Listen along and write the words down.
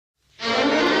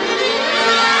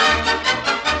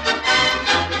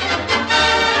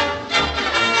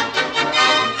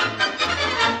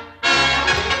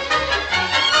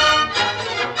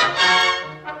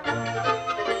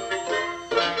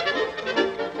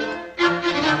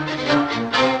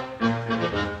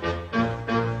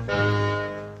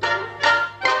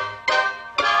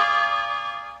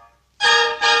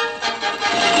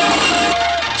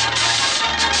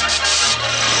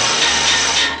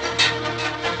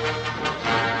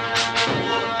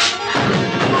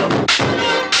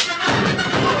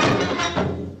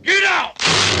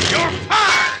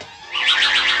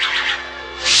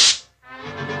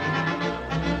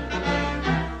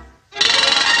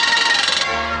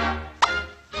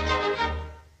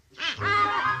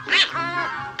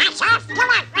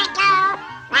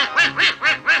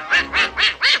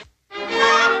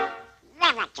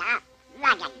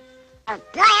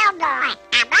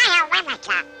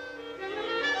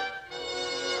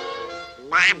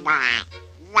Mama,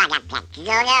 what a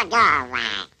peculiar doorway.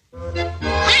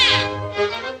 Hey!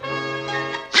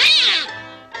 Hey!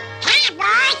 Hey,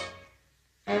 boys!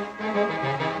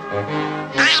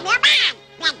 I'm your man,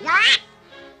 big boy.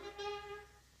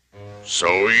 So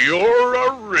you're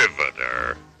a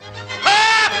riveter.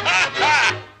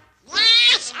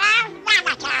 Yes, a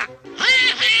riveter. Ha,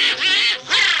 ha,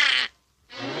 ha, ha.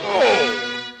 Oh,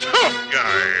 tough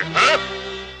guy, huh?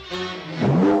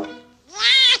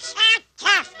 Yes, a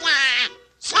tough guy.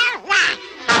 So what?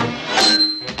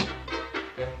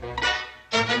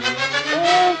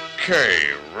 Okay,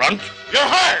 runt, you're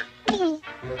hired.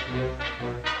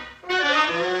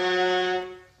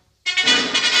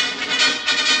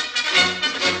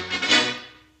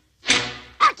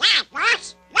 Okay, boss,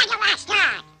 where do I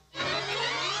start?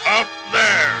 Up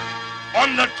there,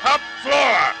 on the top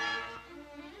floor.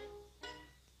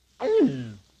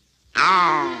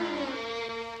 Oh.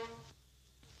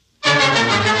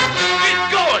 Keep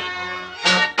going.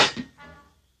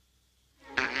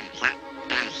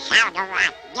 How do I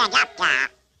get up there?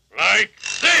 Like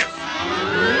this.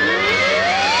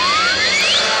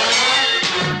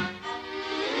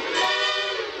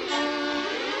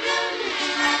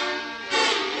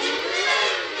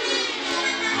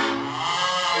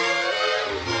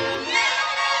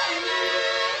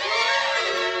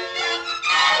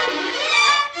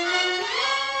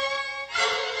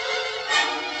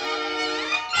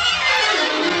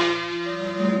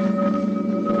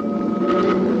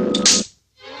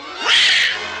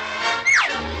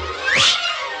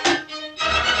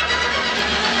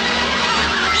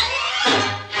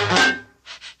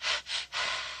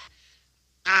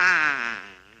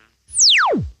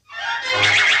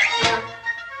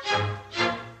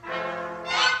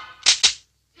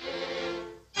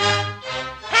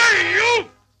 Hey, you!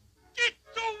 Get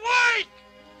awake!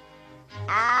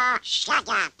 Oh, shut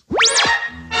up.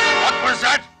 What was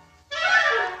that?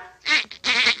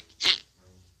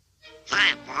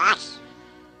 Hi, boss.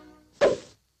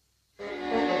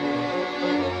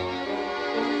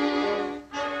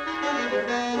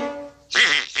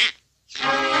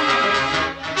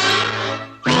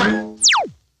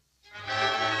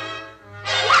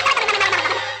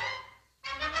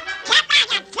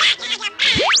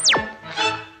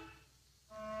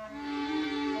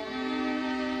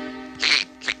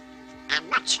 I'm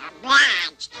much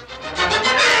obliged.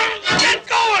 Get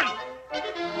going!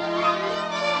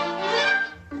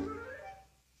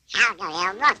 How do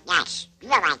you move this,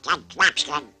 Buick and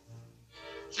Clapston?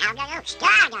 How do you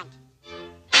start it?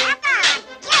 Come on,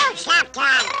 do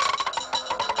something!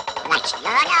 What's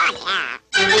going on here?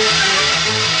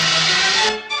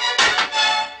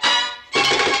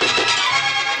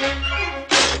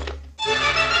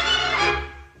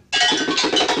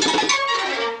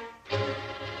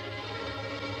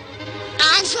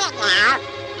 Is it now?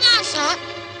 Is it?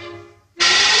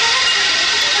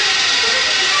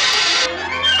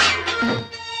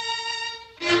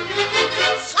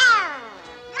 So,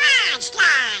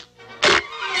 monster!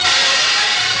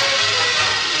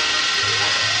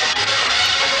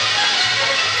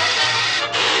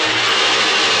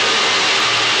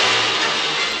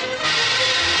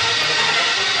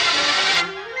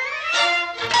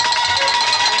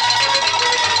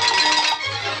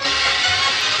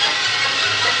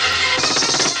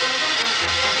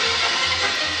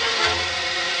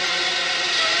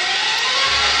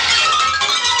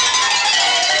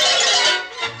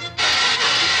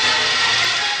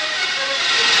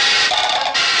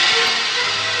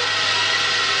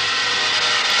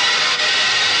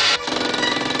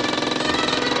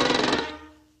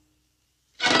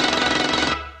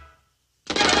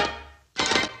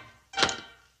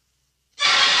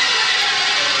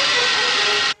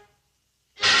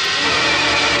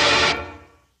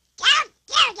 Don't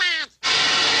do that!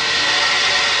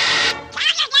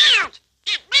 Cut it out!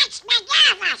 It makes me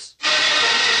nervous!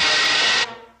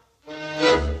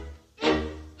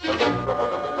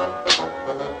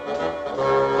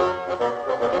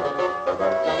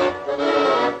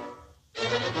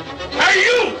 Hey,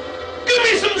 you! Give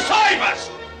me some cybers!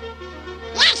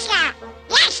 Yes, sir!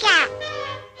 Yes, sir!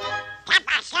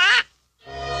 Papa, sir!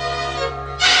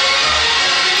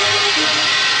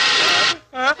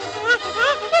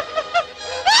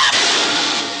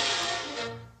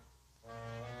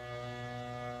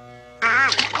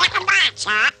 Welcome back,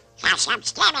 sir. Have some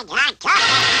steaming hot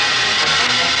coffee.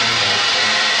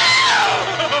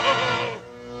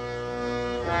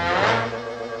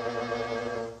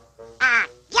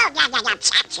 You never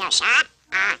upset you, sir.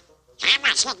 How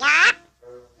much you got?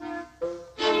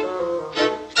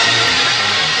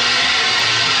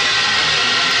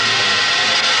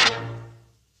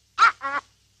 Uh-oh.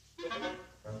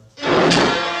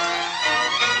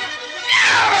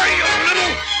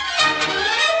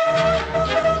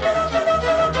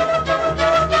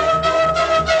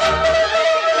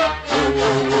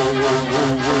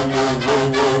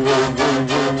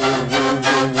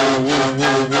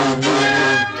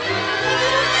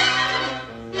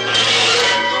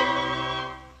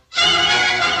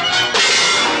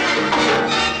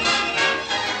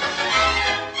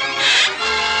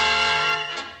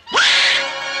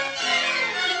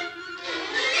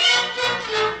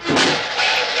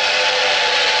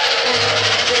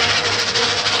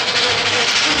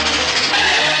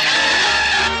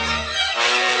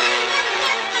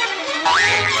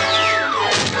 Thank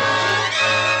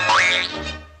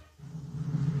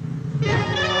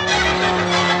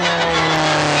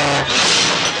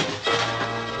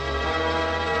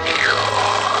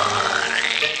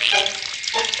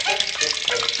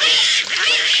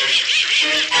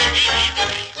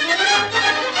you.